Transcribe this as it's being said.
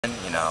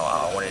You know,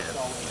 I wanted to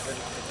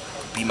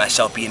be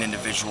myself, be an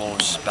individual. It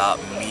was about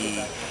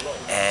me.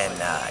 And,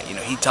 you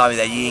know, he taught me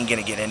that you ain't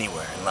going to get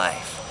anywhere in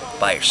life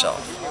by yourself.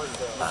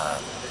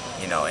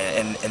 You know,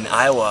 and in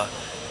Iowa,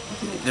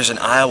 there's an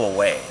Iowa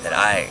way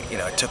that you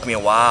know, it took me a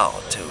while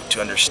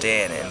to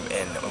understand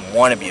and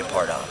want to be a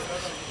part of.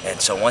 And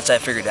so once I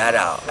figured that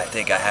out, I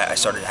think I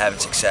started having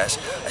success.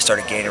 I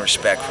started gaining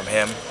respect from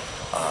him,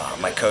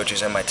 my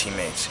coaches, and my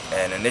teammates.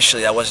 And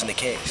initially, that wasn't the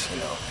case, you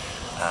know.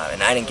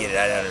 And I didn't get it.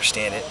 I didn't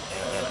understand it.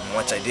 And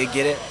once I did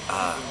get it,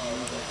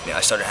 you know,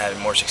 I started having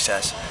more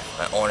success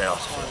on and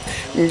off the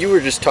field. You were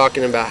just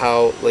talking about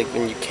how, like,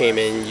 when you came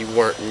in, you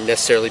weren't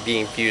necessarily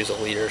being viewed as a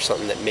leader, or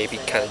something that maybe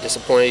kind of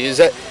disappointed you. Is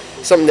that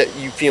something that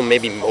you feel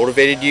maybe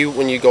motivated you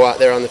when you go out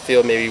there on the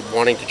field, maybe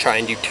wanting to try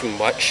and do too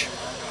much?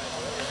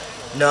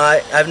 No,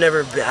 I've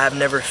never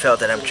felt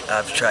that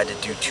I've tried to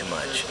do too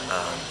much.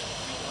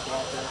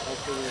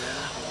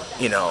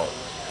 You know,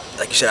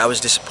 like you said, I was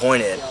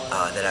disappointed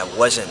that I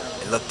wasn't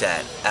looked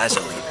at as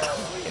a leader.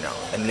 You know,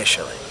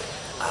 initially,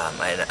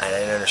 I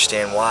didn't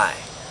understand why.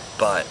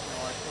 But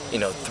you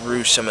know,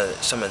 through some of the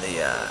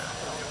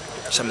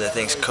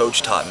things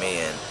Coach taught me,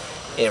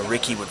 and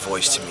Ricky would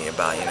voice to me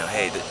about, you know,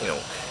 hey, you know,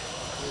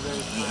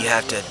 you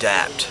have to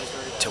adapt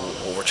to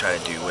what we're trying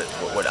to do,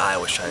 what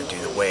Iowa's trying to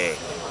do. The way,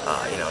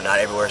 you know, not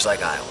everywhere is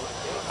like Iowa,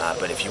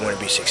 but if you want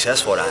to be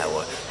successful at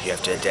Iowa, you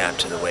have to adapt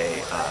to the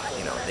way,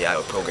 you know, the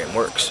Iowa program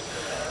works.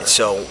 And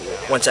so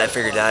once I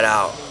figured that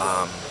out,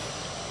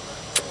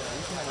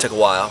 it took a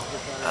while,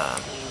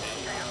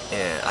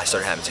 and I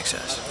started having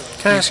success.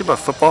 Can I ask you about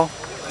football?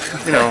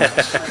 You know,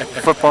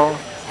 football.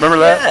 Remember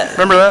that? Yeah.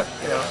 Remember that?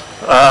 You know,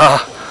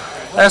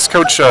 I asked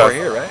Coach. we're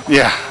here, right?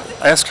 Yeah,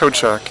 I asked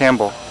Coach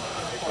Campbell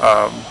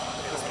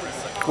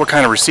what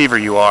kind of receiver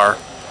you are.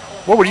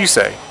 What would you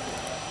say?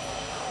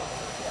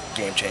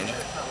 Game changer.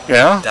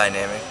 Yeah.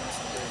 Dynamic,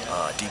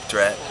 deep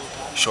threat,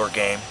 short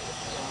game.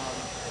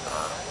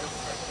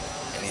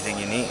 Anything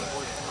you need.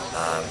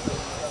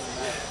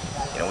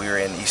 You know, we were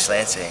in East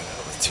Lansing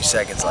with 2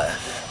 seconds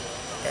left,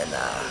 and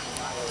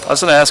I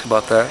was going to ask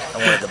about that. I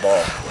wanted the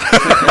ball.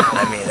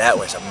 I mean, that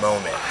was a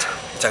moment.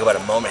 You talk about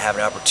a moment,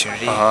 having an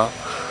opportunity.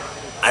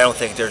 I don't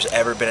think there's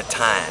ever been a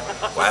time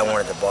where I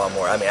wanted the ball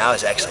more. I mean, I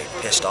was actually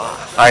pissed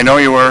off. I know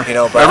you were. You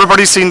know, but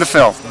everybody's seen the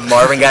film.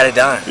 Marvin got it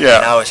done. Yeah.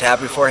 And I was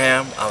happy for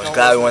him. I was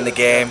glad we won the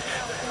game.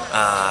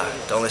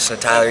 Don't listen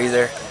to Tyler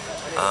either.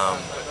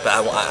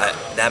 But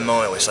that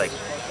moment was like,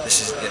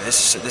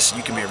 this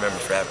you can be remembered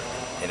forever.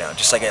 You know,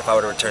 just like if I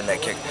were to return that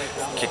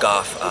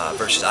kickoff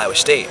versus Iowa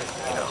State.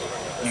 You know.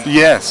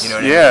 Yes. You know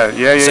what I mean?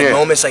 Yeah. It's like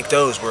moments like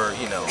those where,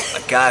 you know,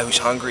 a guy who's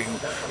hungry,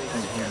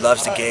 who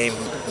loves the game,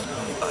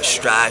 who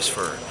strives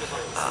for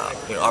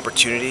you know,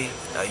 opportunity,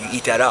 you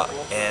eat that up.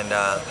 And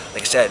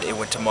like I said, it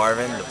went to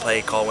Marvin. The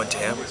play call went to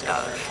him.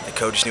 The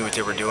coaches knew what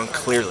they were doing.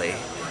 Clearly,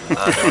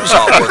 the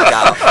result worked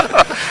out.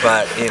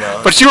 But you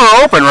know. But you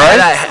were open, right?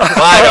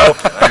 Wide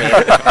open. I mean,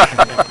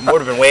 it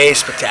would have been way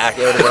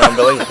spectacular. It would have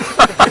been unbelievable.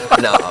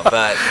 No,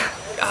 but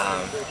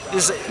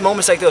there's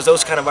moments like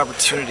those kind of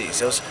opportunities,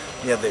 those,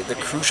 you know, the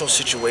crucial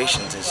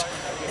situations is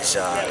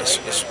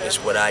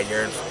what I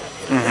yearn for.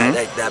 You know,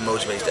 that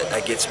motivates,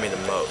 that gets me the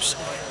most.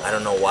 I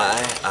don't know why.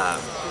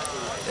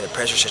 The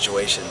pressure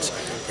situations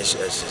is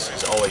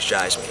always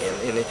drives me,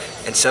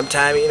 and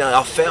sometimes, you know,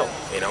 I'll fail,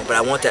 you know, but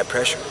I want that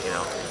pressure, you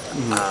know.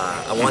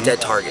 I want that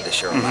target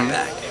this year on my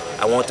back.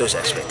 I want those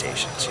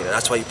expectations, you know.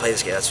 That's why you play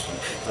this game. That's,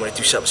 you want to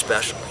do something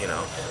special, you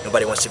know.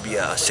 Nobody wants to be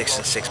a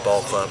 6-6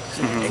 ball club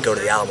and go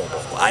to the Alamo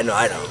Bowl. I know.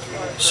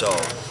 So,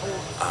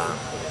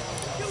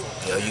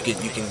 you know, you can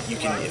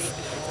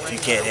if you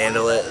can't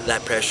handle it,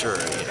 that pressure, or,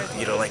 you know,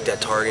 you don't like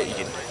that target, you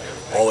can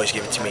always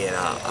give it to me, and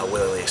I'll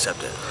willingly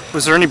accept it.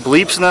 Was there any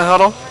bleeps in that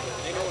huddle?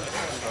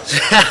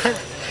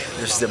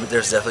 There's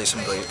definitely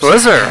some bleeps.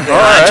 Was there? You know,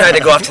 I tried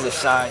to go off to the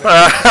side.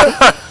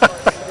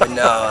 But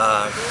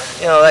no,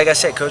 you know, like I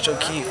said, Coach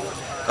O'Keefe,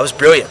 that was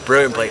brilliant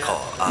play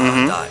call.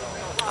 I thought.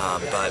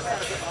 But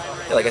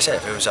you know, like I said,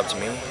 if it was up to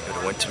me, it would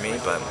have went to me.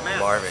 But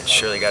Marvin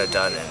surely got it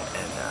done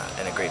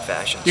in a great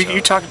fashion. You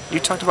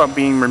talked about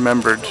being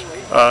remembered.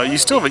 You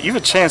have a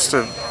chance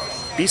to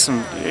be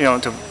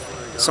to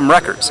some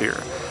records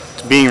here,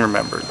 to being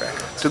remembered.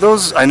 Do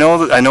those? I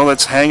know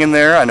that's hanging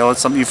there. I know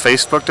it's something you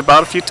Facebooked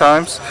about a few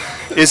times.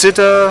 Is it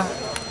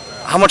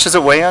how much does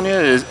it weigh on you?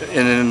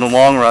 In the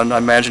long run, I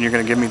imagine you're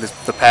going to give me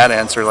the pat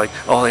answer, like,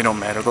 oh, they don't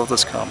matter, they'll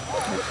just come.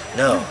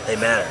 No, they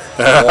matter.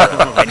 I want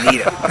them. I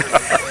need them.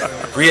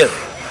 Really.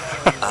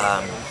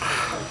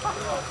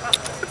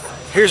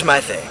 Here's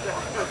my thing.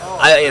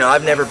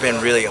 I've never been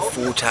really a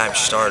full-time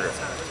starter.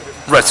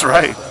 That's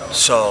right.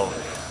 So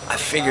I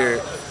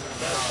figure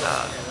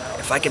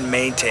if I can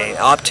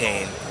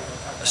obtain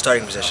a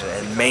starting position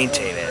and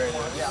maintain it,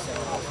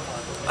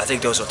 I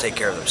think those will take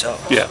care of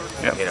themselves. Yeah.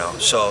 You know,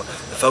 so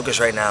the focus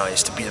right now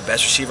is to be the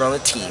best receiver on the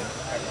team.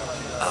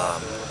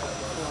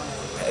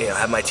 You know,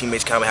 have my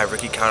teammates count me, have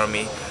Ricky count on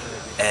me,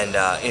 and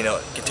you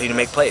know, continue to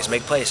make plays,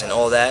 and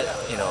all that.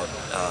 You know,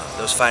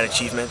 those fine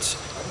achievements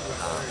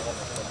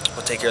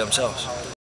will take care of themselves.